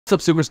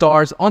What's up,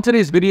 superstars? On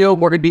today's video,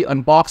 we're going to be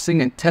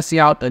unboxing and testing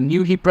out a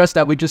new heat press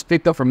that we just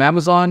picked up from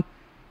Amazon.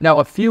 Now,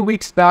 a few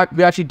weeks back,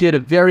 we actually did a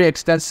very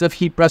extensive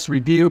heat press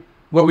review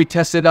where we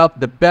tested out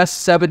the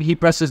best 7 heat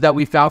presses that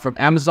we found from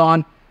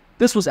Amazon.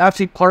 This was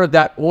actually part of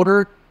that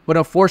order, but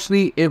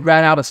unfortunately, it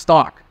ran out of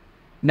stock.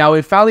 Now,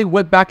 it finally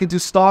went back into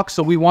stock,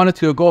 so we wanted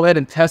to go ahead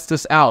and test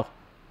this out.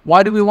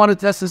 Why do we want to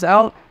test this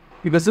out?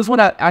 Because this one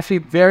had actually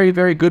very,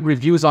 very good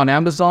reviews on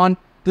Amazon.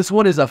 This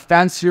one is a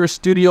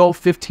Fancierstudio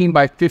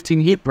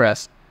 15x15 heat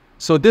press.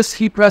 So this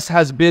heat press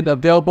has been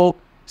available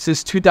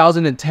since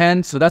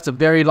 2010, so that's a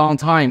very long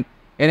time.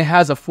 And it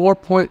has a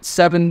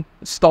 4.7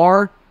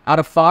 star out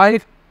of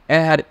 5,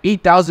 and it had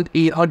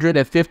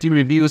 8,850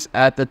 reviews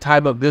at the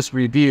time of this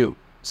review.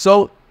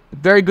 So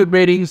very good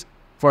ratings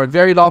for a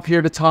very long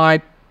period of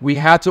time. We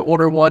had to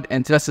order one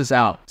and test this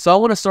out. So I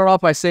want to start off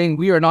by saying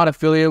we are not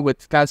affiliated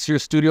with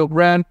Fancierstudio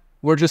brand.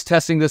 We're just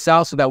testing this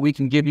out so that we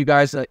can give you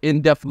guys an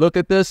in-depth look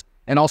at this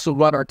and also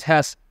run our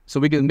tests so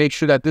we can make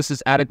sure that this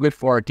is adequate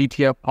for our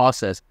DTF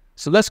process.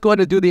 So let's go ahead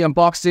and do the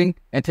unboxing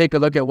and take a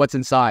look at what's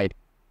inside.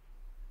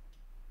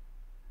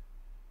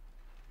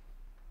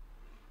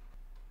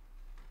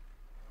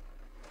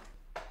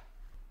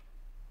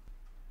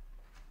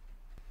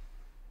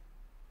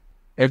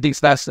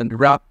 Everything's nice and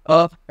wrapped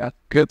up. That's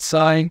a good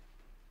sign.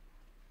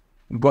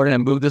 I'm going to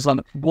move this on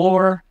the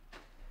floor.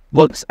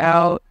 Looks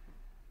out.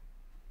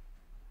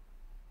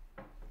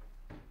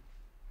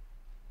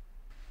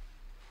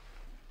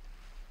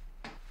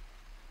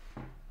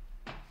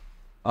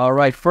 All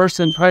right, first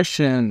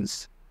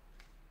impressions.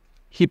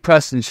 Heat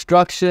press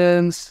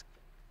instructions.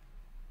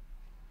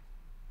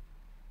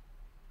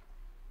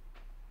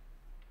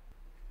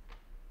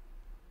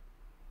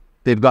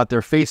 They've got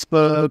their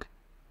Facebook.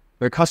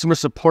 Their customer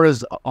support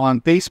is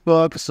on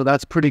Facebook, so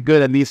that's pretty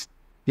good. At least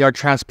they are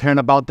transparent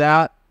about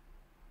that.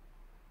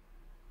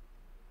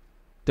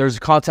 There's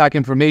contact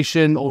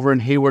information over in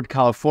Hayward,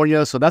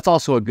 California, so that's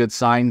also a good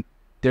sign.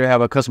 They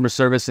have a customer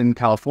service in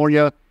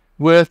California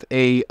with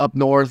a up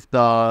north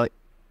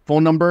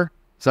phone number,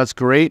 so that's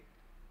great.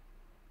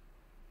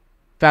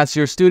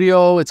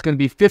 Fancierstudio, it's going to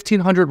be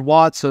 1500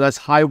 watts, so that's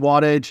high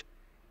wattage,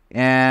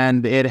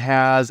 and it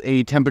has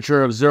a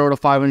temperature of 0 to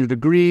 500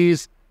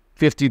 degrees,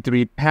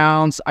 53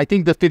 pounds. I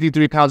think the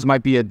 53 pounds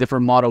might be a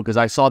different model because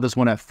I saw this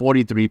one at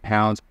 43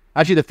 pounds.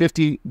 Actually, the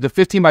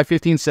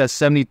 15x15 says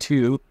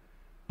 72,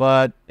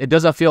 but it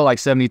doesn't feel like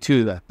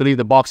 72. I believe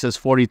the box says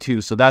 42,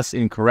 so that's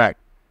incorrect.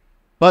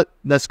 But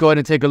let's go ahead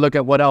and take a look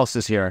at what else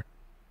is here.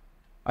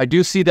 I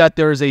do see that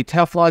there is a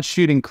Teflon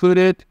sheet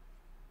included.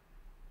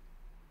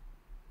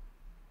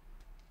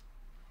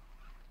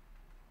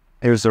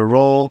 Here's a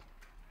roll.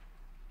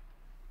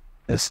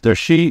 It's their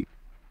sheet.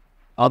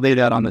 I'll lay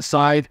that on the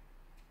side.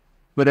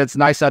 But it's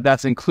nice that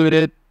that's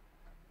included.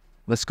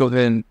 Let's go ahead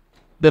and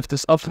lift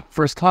this up for the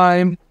first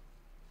time.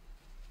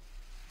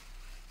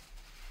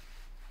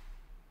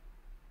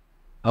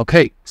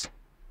 Okay.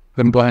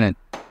 Let me go ahead and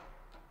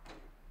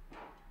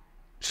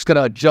just going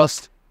to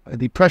adjust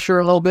the pressure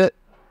a little bit.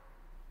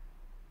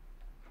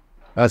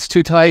 That's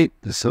too tight.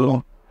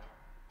 So,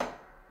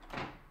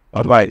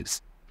 all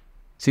right.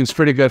 Seems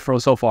pretty good for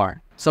so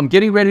far. So I'm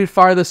getting ready to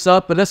fire this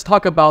up, but let's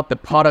talk about the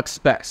product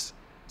specs.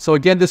 So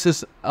again, this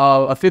is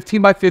a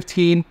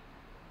 15x15,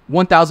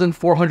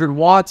 1,400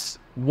 watts,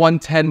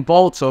 110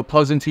 volts, so it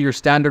plugs into your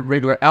standard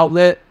regular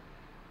outlet.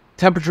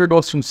 Temperature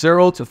goes from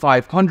 0 to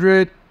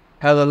 500.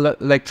 Has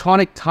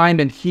electronic time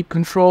and heat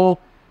control.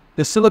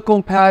 The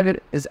silicone pad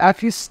is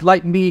actually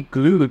slightly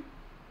glued.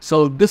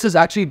 So this is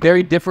actually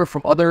very different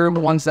from other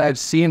ones that I've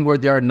seen where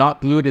they are not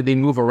glued and they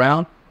move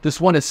around.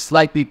 This one is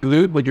slightly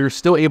glued, but you're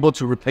still able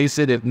to replace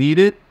it if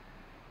needed.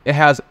 It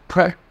has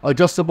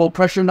adjustable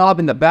pressure knob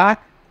in the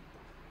back.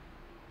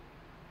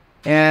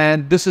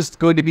 And this is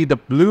going to be the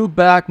blue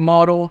back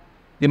model.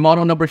 The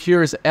model number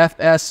here is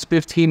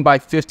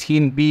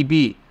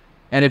FS15x15BB.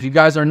 And if you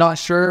guys are not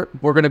sure,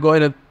 we're going to go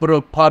ahead and put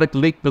a product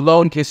link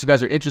below in case you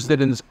guys are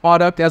interested in this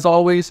product, as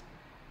always.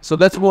 So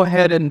let's go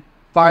ahead and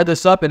fire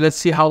this up and let's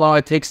see how long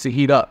it takes to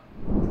heat up.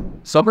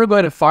 So I'm going to go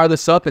ahead and fire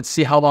this up and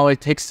see how long it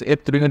takes to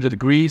hit 300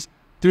 degrees.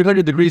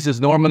 300 degrees is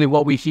normally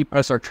what we heat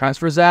press our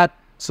transfers at.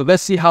 So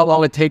let's see how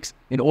long it takes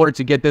in order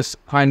to get this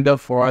kind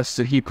of for us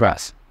to heat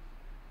press.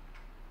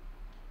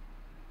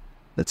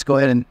 Let's go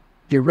ahead and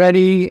get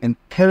ready and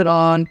put it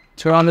on,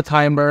 turn on the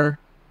timer.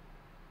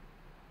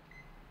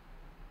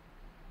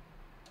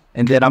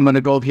 And then I'm going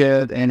to go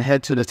ahead and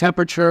head to the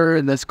temperature.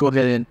 And let's go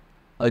ahead and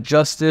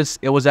adjust this.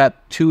 It was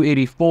at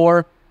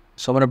 284.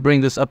 So I'm going to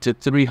bring this up to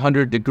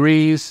 300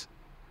 degrees.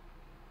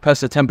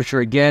 Press the temperature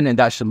again, and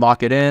that should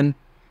lock it in.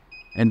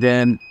 And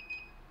then,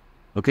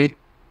 okay,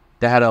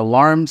 that had an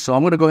alarm. So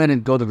I'm going to go ahead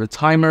and go to the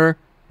timer.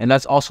 And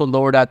let's also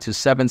lower that to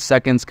 7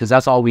 seconds because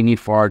that's all we need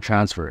for our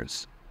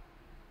transfers.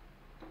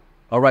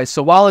 All right,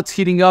 so while it's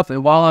heating up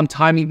and while I'm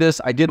timing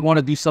this, I did want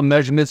to do some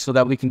measurements so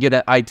that we can get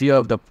an idea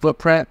of the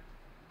footprint.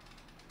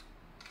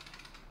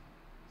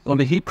 So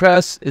the heat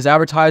press is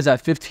advertised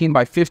at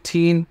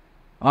 15x15.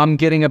 I'm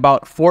getting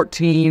about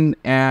 14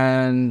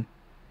 and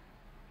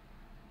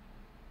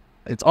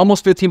It's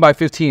almost 15 by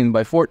 15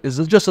 by 4. This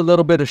is just a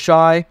little bit of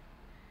shy.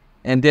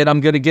 And then I'm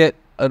going to get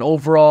an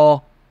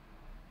overall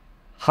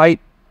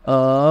height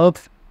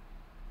of,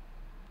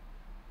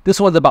 this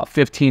one's about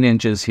 15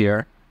 inches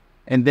here.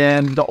 And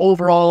then the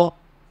overall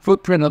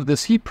footprint of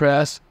this heat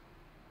press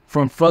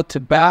from front to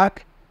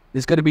back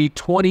is going to be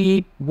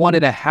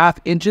 21.5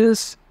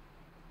 inches.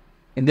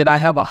 And then I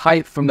have a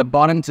height from the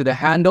bottom to the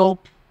handle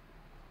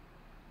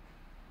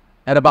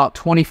at about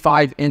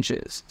 25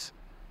 inches.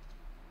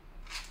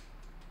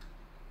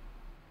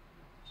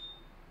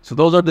 So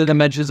those are the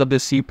dimensions of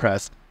this heat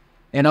press.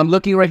 And I'm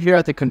looking right here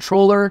at the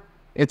controller.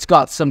 It's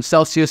got some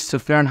Celsius to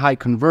Fahrenheit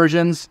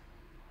conversions,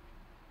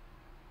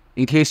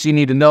 in case you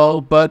need to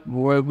know. But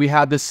we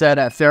have this set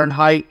at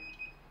Fahrenheit,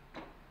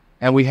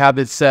 and we have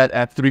it set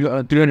at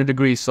 300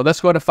 degrees. So let's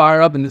go ahead and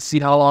fire up and see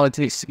how long it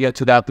takes to get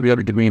to that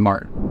 300 degree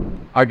mark.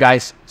 All right,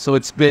 guys. So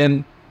it's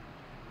been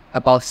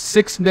about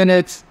 6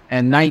 minutes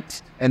and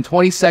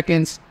 20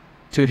 seconds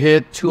to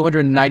hit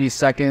 290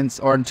 seconds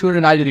or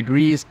 290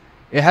 degrees.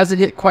 It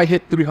hasn't quite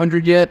hit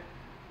 300 yet.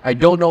 I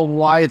don't know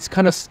why. It's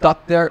kind of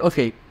stuck there.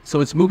 Okay, so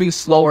it's moving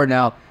slower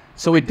now.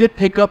 So it did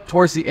pick up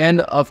towards the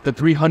end of the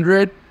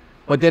 300,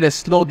 but then it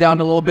slowed down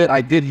a little bit.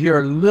 I did hear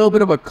a little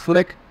bit of a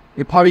click.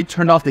 It probably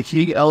turned off the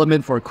heating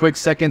element for a quick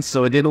second,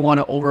 so it didn't want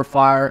to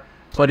overfire,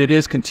 but it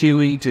is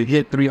continuing to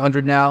hit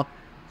 300 now.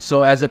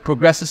 So as it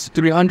progresses to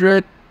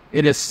 300,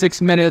 it is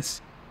 6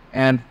 minutes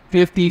and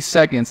 50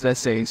 seconds, let's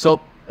say.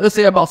 So let's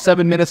say about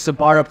 7 minutes to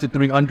fire up to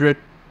 300.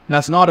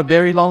 That's not a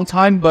very long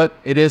time, but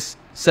it is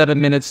 7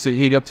 minutes to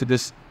heat up to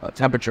this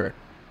temperature.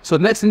 So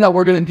the next thing that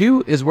we're going to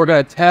do is we're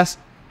going to test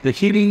the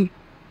heating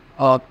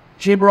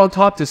chamber on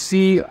top to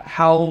see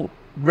how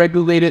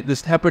regulated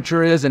this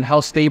temperature is and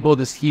how stable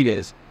this heat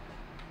is.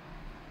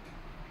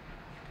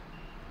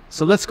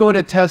 So let's go ahead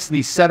and test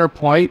the center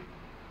point.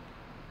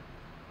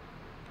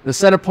 The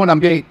center point, I'm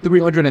getting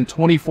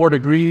 324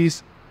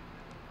 degrees.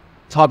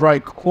 Top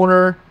right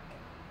corner,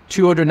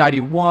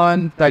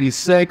 291,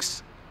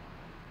 96.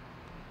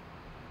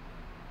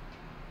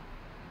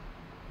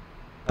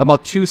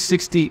 About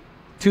 260,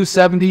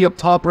 270 up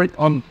top, right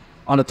on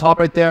the top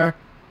right there.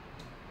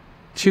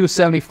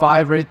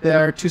 275 right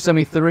there,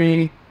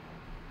 273.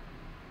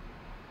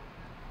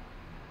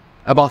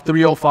 About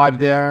 305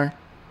 there.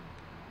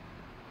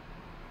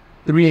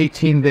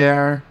 318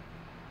 there.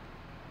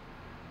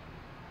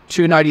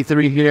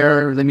 293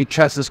 here. Let me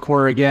test this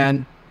corner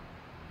again.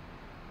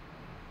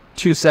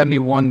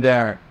 271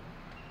 there.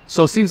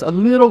 So it seems a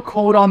little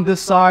cold on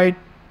this side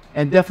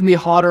and definitely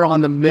hotter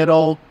on the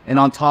middle and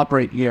on top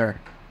right here.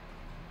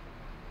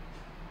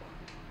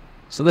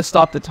 So let's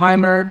stop the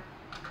timer.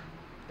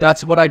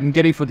 That's what I've been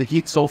getting for the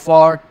heat so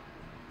far.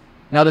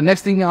 Now the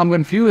next thing I'm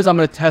going to do is I'm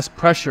going to test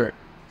pressure.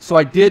 So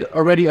I did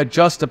already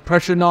adjust the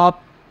pressure knob,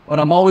 but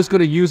I'm always going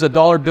to use a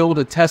dollar bill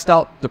to test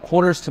out the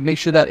corners to make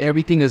sure that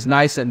everything is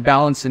nice and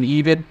balanced and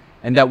even,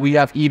 and that we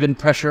have even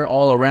pressure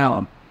all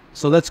around.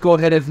 So let's go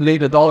ahead and lay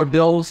the dollar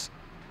bills.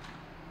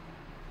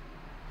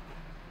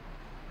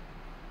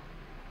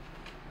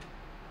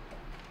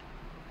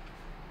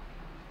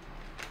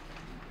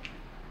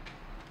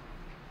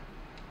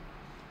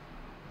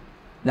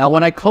 Now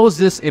when I close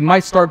this, it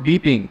might start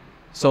beeping.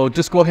 So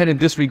just go ahead and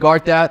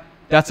disregard that.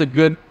 That's a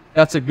good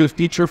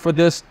feature for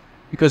this,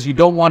 because you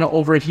don't want to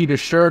overheat a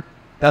shirt.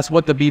 That's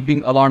what the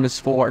beeping alarm is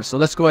for. So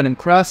let's go ahead and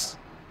press.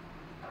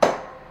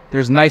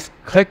 There's a nice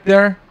click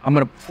there. I'm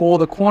going to pull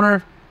the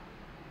corner.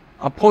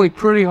 I'm pulling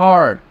pretty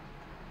hard.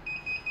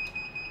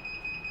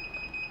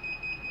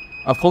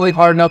 I'm pulling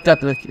hard enough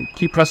that the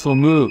heat press will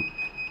move.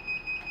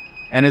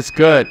 And it's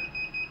good.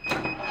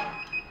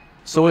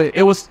 So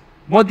it was,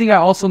 one thing I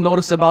also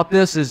noticed about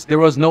this is there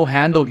was no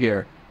handle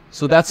here.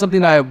 So that's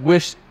something I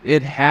wish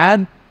it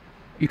had,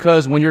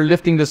 because when you're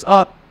lifting this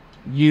up,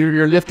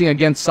 you're lifting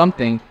against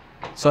something.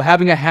 So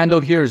having a handle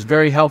here is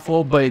very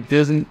helpful, but it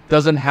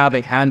doesn't have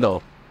a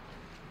handle.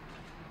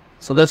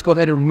 So let's go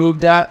ahead and remove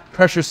that.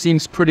 Pressure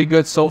seems pretty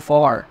good so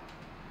far.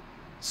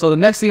 So the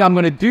next thing I'm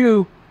going to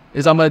do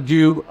is I'm going to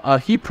do a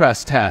heat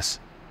press test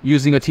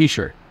using a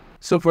t-shirt.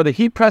 So for the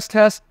heat press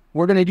test,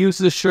 we're going to use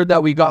this shirt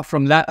that we got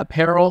from Lat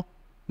Apparel.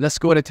 Let's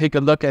go ahead and take a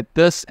look at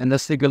this, and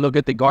let's take a look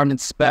at the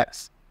garment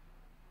specs.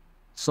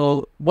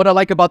 So what I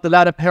like about the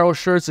Lat Apparel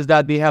shirts is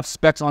that they have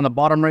specs on the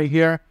bottom right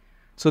here.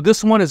 So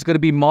this one is going to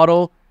be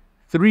model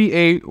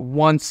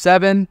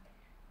 3817.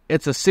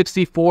 It's a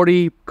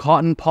 60-40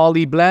 cotton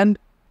poly blend.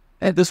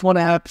 And this one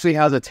actually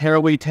has a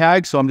tearaway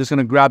tag. So I'm just going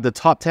to grab the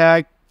top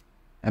tag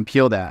and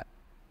peel that.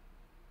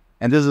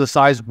 And this is a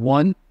size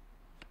 1.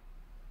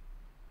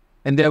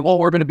 And then what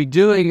we're going to be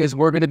doing is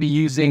we're going to be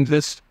using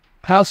this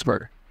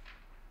transfer.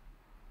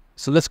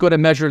 So let's go ahead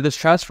and measure this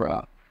transfer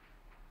out.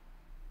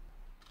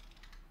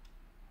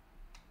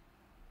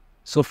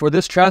 So for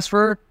this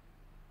transfer,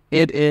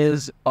 it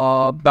is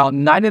about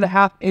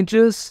 9.5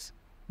 inches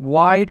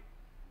wide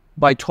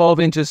by 12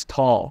 inches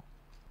tall.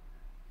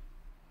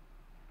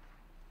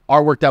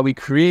 Artwork that we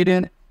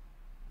created.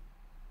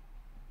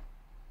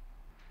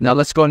 Now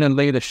let's go ahead and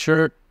lay the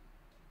shirt.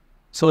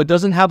 So it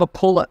doesn't have a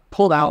pull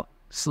out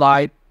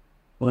slide.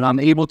 but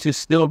I'm able to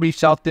still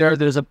reach out there.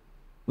 There's a,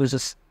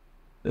 let's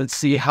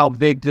see how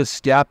big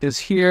this gap is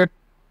here.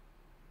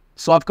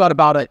 So I've got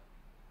about a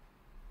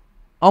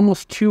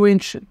almost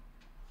 2-inch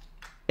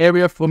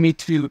area for me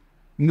to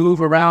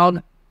move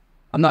around.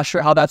 I'm not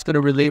sure how that's going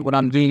to relate when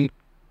I'm doing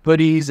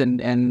hoodies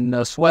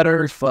and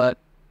sweaters, but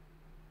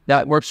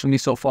that works for me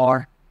so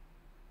far.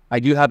 I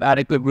do have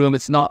adequate room.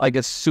 It's not like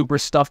it's super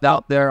stuffed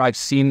out there. I've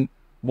seen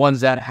ones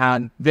that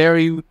had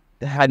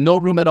no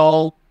room at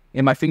all,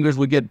 and my fingers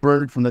would get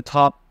burned from the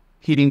top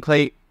heating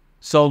plate.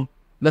 So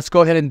let's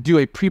go ahead and do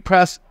a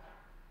pre-press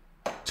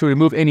to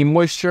remove any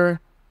moisture.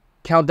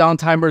 Countdown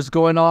timer is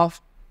going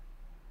off.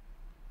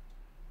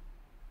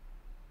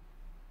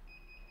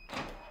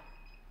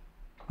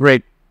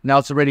 Great. Now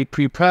it's already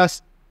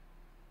pre-pressed.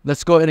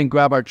 Let's go ahead and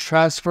grab our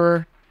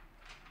transfer.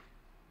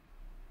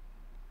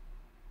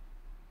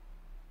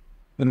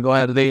 I'm going to go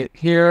ahead and lay it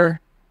here.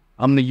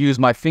 I'm going to use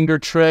my finger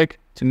trick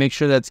to make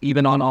sure that's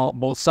even on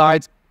both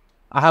sides.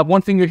 I have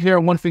one finger here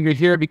and one finger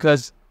here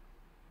because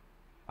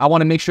I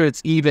want to make sure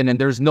it's even, and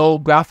there's no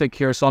graphic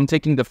here, so I'm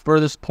taking the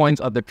furthest points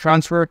of the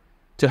transfer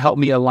to help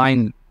me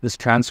align this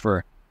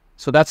transfer.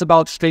 So that's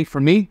about straight for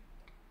me.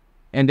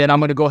 And then I'm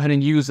going to go ahead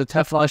and use the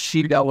Teflon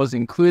sheet that was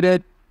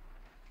included.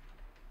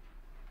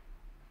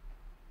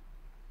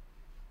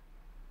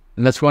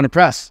 And let's run a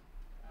press.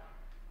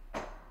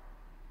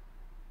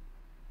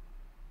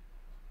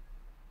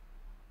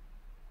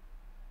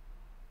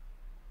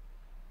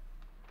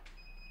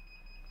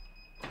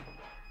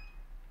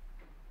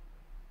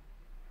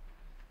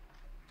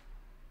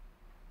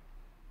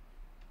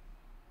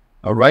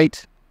 All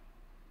right.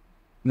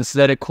 Let's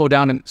let it cool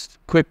down in a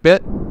quick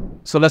bit.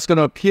 So let's go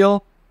to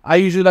peel. I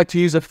usually like to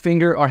use a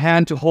finger or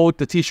hand to hold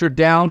the t-shirt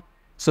down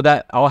so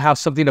that I'll have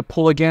something to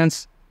pull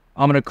against.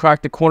 I'm going to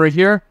crack the corner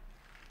here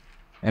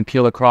and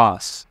peel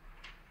across.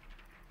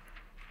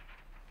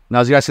 Now,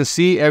 as you guys can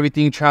see,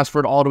 everything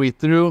transferred all the way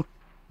through.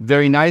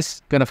 Very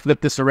nice. Going to flip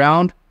this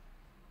around.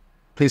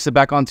 Place it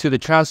back onto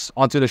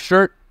the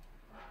shirt.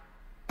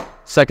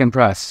 Second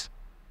press.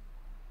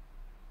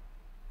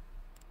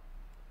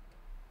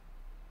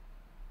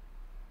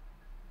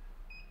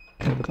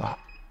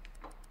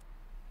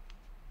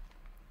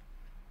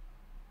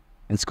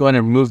 Let's go ahead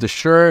and remove the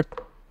shirt.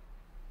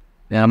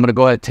 And I'm going to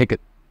go ahead and take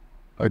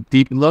a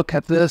deep look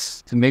at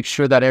this to make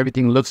sure that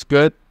everything looks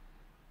good.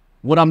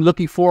 What I'm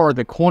looking for are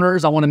the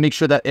corners. I want to make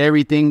sure that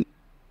everything,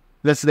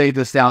 let's lay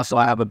this down so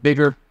I have a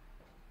bigger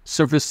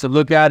surface to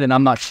look at and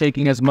I'm not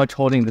shaking as much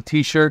holding the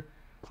t-shirt.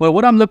 But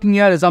what I'm looking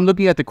at is I'm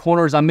looking at the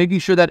corners. I'm making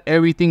sure that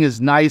everything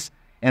is nice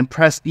and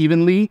pressed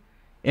evenly.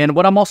 And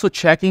what I'm also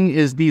checking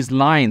is these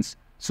lines.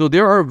 So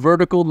there are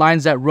vertical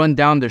lines that run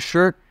down the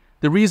shirt.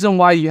 The reason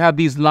why you have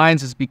these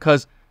lines is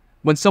because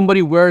when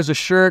somebody wears a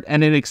shirt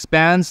and it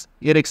expands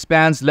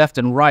left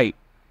and right.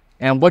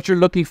 And what you're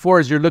looking for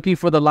is you're looking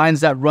for the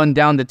lines that run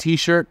down the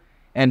t-shirt.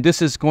 And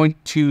this is going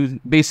to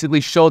basically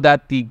show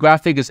that the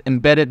graphic is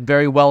embedded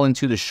very well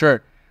into the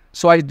shirt.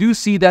 So I do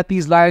see that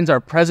these lines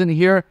are present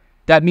here.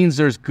 That means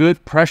there's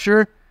good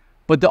pressure.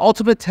 But the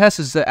ultimate test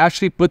is to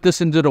actually put this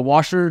into the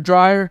washer and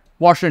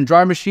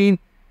dryer machine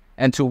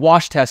and to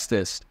wash test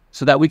this,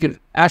 so that we can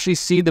actually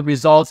see the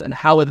results and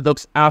how it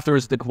looks after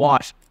it's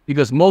washed.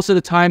 Because most of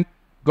the time,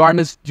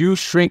 garments do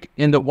shrink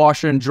in the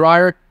washer and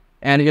dryer.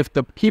 And if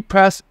the heat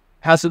press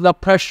has enough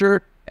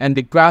pressure and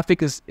the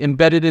graphic is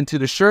embedded into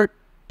the shirt,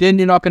 then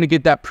you're not going to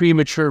get that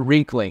premature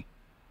wrinkling.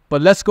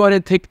 But let's go ahead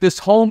and take this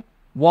home,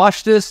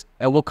 wash this,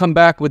 and we'll come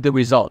back with the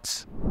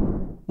results.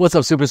 What's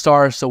up,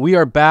 superstars? So we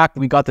are back.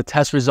 We got the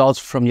test results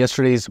from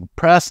yesterday's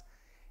press.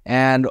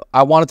 And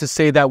I wanted to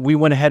say that we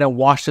went ahead and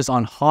washed this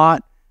on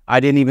hot. I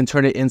didn't even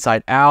turn it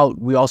inside out.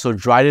 We also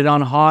dried it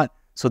on hot.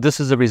 So this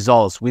is the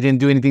results. We didn't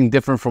do anything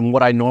different from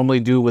what I normally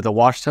do with a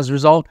wash test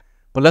result.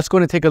 But let's go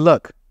and take a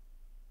look.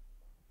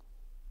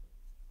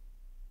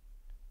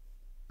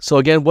 So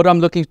again, what I'm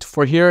looking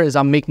for here is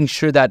I'm making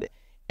sure that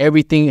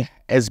everything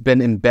has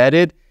been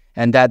embedded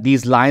and that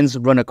these lines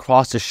run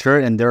across the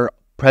shirt and they're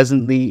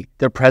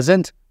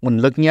present when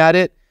looking at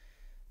it.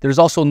 There's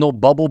also no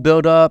bubble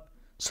buildup,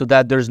 so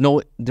that there's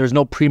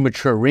no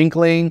premature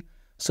wrinkling.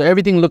 So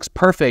everything looks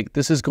perfect.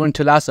 This is going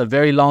to last a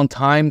very long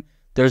time.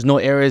 There's no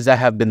areas that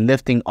have been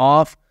lifting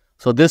off.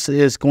 So this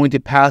is going to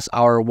pass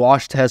our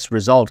wash test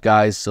result,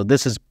 guys. So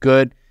this is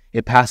good.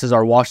 It passes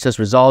our wash test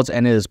results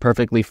and it is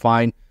perfectly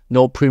fine.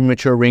 No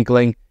premature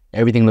wrinkling.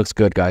 Everything looks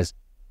good, guys.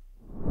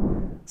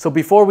 So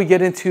before we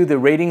get into the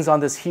ratings on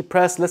this heat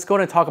press, let's go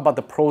ahead and talk about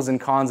the pros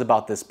and cons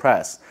about this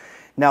press.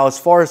 Now, as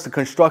far as the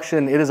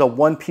construction, it is a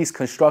one-piece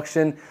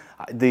construction.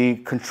 The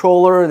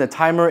controller and the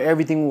timer,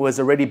 everything was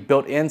already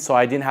built in, so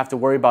I didn't have to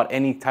worry about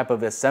any type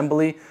of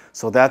assembly.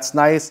 So that's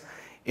nice.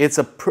 It's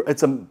a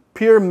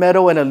pure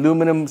metal and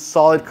aluminum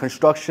solid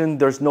construction.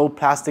 There's no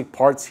plastic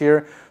parts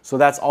here, so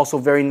that's also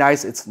very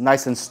nice. It's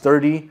nice and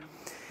sturdy.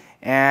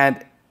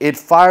 And it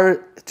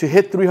fired to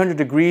hit 300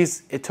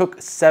 degrees. It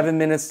took 7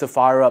 minutes to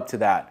fire up to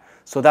that.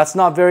 So that's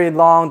not very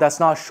long. That's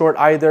not short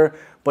either,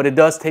 but it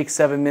does take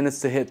 7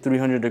 minutes to hit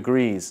 300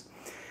 degrees.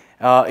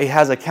 It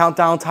has a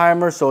countdown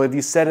timer, so if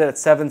you set it at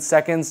 7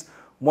 seconds,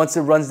 Once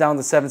it runs down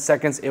to 7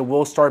 seconds, it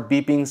will start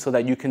beeping so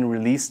that you can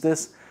release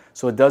this.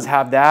 So it does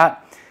have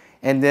that.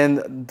 And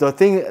then the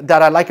thing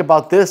that I like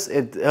about this,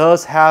 it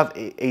does have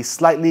a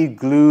slightly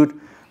glued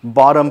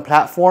bottom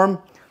platform.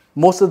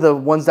 Most of the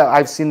ones that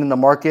I've seen in the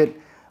market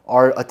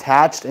are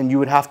attached and you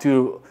would have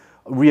to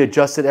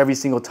readjust it every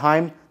single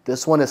time.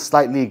 This one is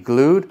slightly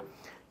glued.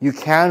 You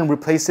can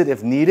replace it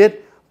if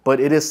needed, but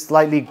it is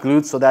slightly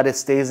glued so that it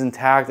stays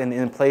intact and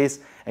in place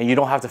and you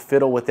don't have to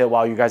fiddle with it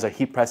while you guys are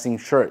heat pressing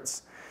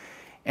shirts.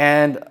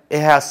 And it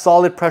has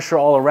solid pressure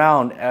all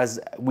around. As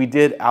we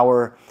did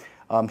our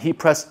heat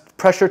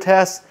pressure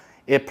test,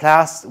 it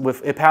passed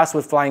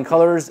with flying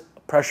colors.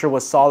 Pressure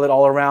was solid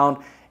all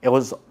around. It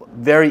was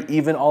very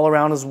even all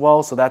around as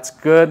well, so that's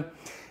good.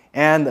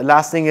 And the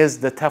last thing is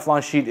the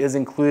Teflon sheet is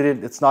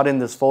included. It's not in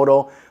this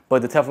photo,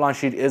 but the Teflon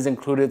sheet is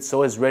included,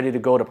 so it's ready to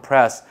go to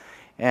press.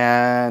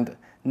 And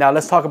now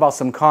let's talk about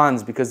some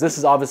cons, because this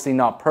is obviously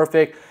not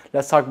perfect.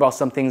 Let's talk about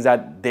some things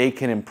that they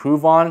can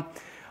improve on.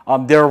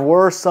 There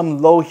were some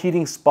low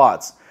heating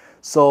spots.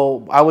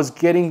 So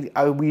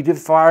we did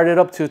fire it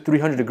up to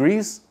 300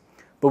 degrees,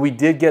 but we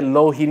did get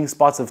low heating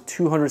spots of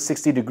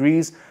 260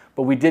 degrees,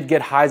 but we did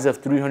get highs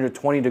of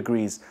 320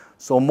 degrees.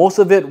 So most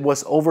of it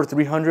was over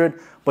 300,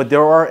 but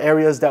there are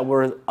areas that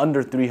were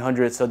under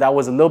 300. So that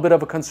was a little bit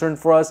of a concern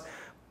for us.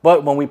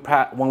 But when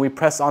we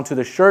pressed onto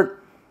the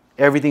shirt,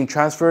 everything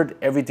transferred,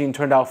 everything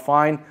turned out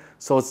fine.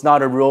 So it's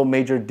not a real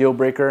major deal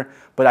breaker,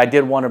 but I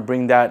did want to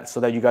bring that so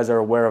that you guys are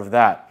aware of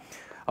that.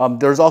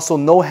 There's also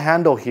no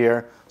handle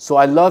here. So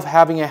I love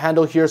having a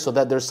handle here so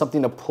that there's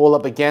something to pull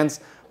up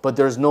against, but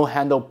there's no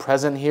handle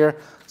present here.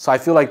 So I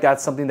feel like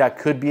that's something that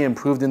could be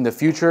improved in the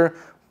future.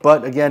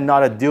 But again,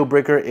 not a deal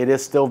breaker. It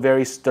is still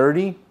very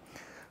sturdy.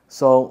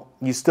 So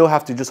you still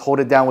have to just hold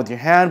it down with your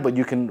hand, but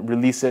you can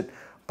release it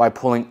by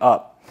pulling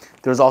up.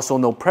 There's also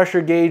no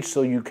pressure gauge,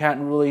 so you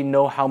can't really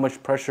know how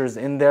much pressure is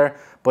in there,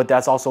 but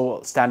that's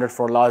also standard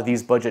for a lot of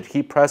these budget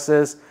heat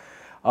presses.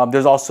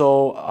 There's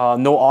also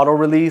no auto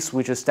release,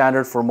 which is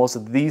standard for most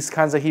of these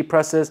kinds of heat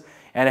presses,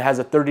 and it has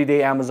a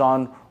 30-day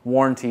Amazon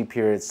warranty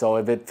period. So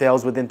if it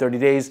fails within 30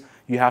 days,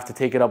 you have to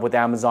take it up with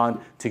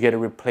Amazon to get it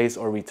replaced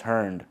or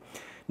returned.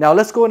 Now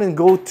let's go ahead and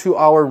go to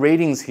our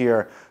ratings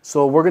here.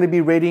 So we're going to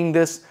be rating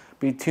this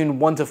between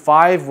 1 to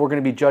 5. We're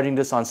going to be judging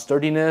this on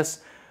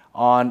sturdiness,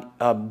 on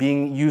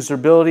being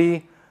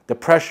usability, the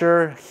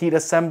pressure, heat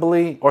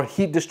assembly or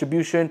heat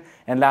distribution,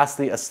 and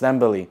lastly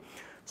assembly.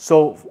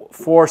 So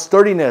for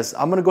sturdiness,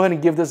 I'm going to go ahead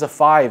and give this a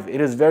 5.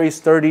 It is very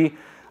sturdy.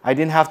 I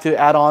didn't have to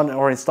add on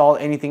or install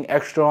anything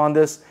extra on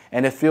this,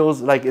 and it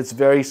feels like it's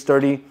very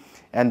sturdy,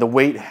 and the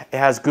weight, it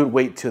has good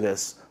weight to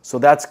this. So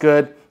that's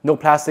good. No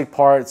plastic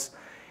parts.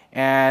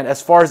 And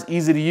as far as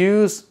easy to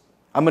use,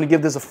 I'm going to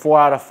give this a 4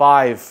 out of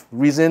 5.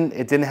 Reason,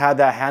 it didn't have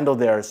that handle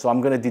there, so I'm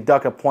going to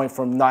deduct a point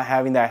from not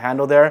having that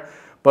handle there.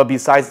 But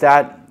besides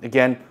that,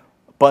 again,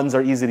 buttons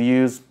are easy to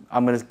use.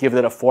 I'm going to give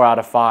it a 4 out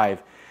of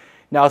 5.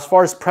 Now, as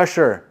far as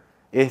pressure,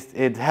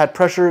 it had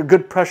pressure,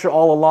 good pressure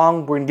all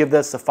along. We're going to give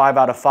this a 5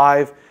 out of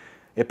 5.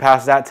 It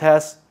passed that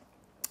test.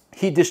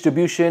 Heat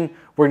distribution,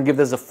 we're going to give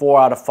this a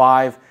 4 out of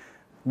 5.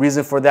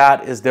 Reason for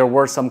that is there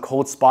were some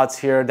cold spots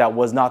here that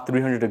was not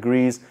 300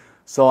 degrees.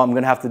 So I'm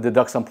going to have to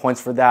deduct some points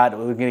for that.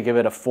 We're going to give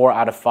it a 4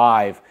 out of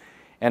 5.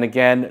 And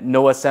again,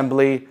 no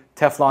assembly,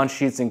 Teflon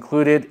sheets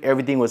included.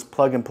 Everything was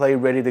plug and play,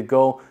 ready to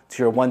go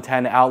to your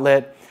 110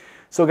 outlet.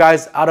 So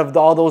guys, out of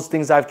all those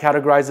things I've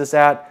categorized this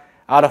at,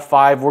 out of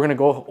 5, we're going to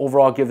go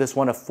overall give this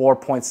one a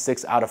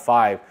 4.6 out of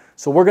 5.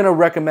 So we're going to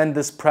recommend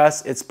this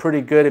press. It's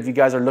pretty good if you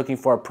guys are looking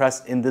for a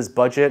press in this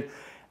budget.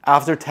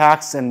 After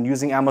tax and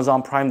using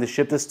Amazon Prime to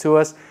ship this to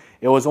us,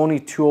 it was only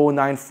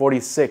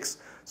 $209.46.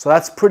 So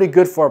that's pretty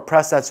good for a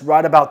press. That's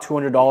right about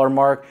 $200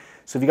 mark.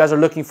 So if you guys are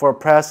looking for a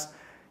press,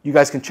 you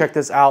guys can check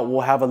this out.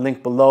 We'll have a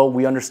link below.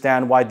 We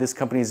understand why this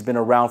company has been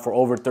around for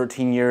over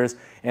 13 years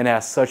and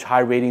has such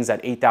high ratings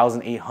at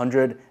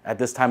 8,800 at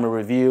this time of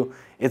review.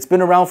 It's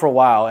been around for a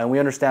while, and we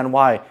understand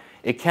why.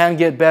 It can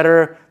get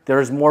better.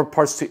 There's more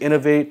parts to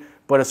innovate,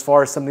 but as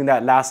far as something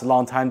that lasts a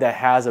long time, that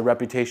has a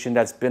reputation,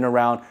 that's been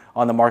around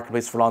on the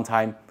marketplace for a long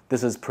time,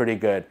 this is pretty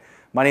good.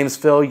 My name is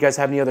Phil. You guys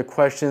have any other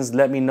questions,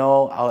 let me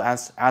know. I'll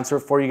answer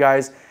it for you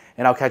guys,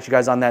 and I'll catch you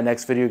guys on that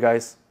next video,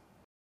 guys.